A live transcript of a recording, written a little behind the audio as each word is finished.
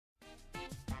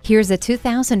Here's a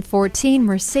 2014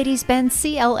 Mercedes-Benz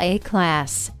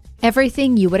CLA-Class.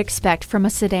 Everything you would expect from a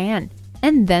sedan,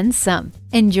 and then some.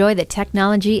 Enjoy the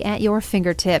technology at your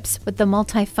fingertips with the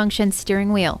multi-function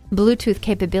steering wheel, Bluetooth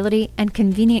capability, and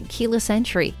convenient keyless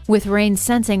entry. With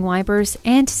rain-sensing wipers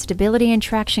and stability and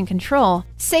traction control,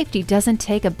 safety doesn't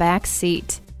take a back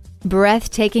seat.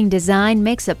 Breathtaking design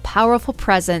makes a powerful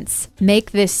presence.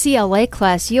 Make this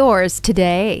CLA-Class yours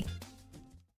today.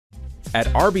 At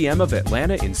RBM of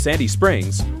Atlanta in Sandy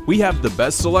Springs, we have the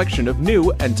best selection of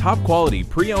new and top-quality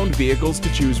pre-owned vehicles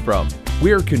to choose from.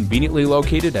 We are conveniently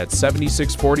located at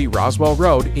 7640 Roswell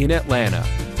Road in Atlanta.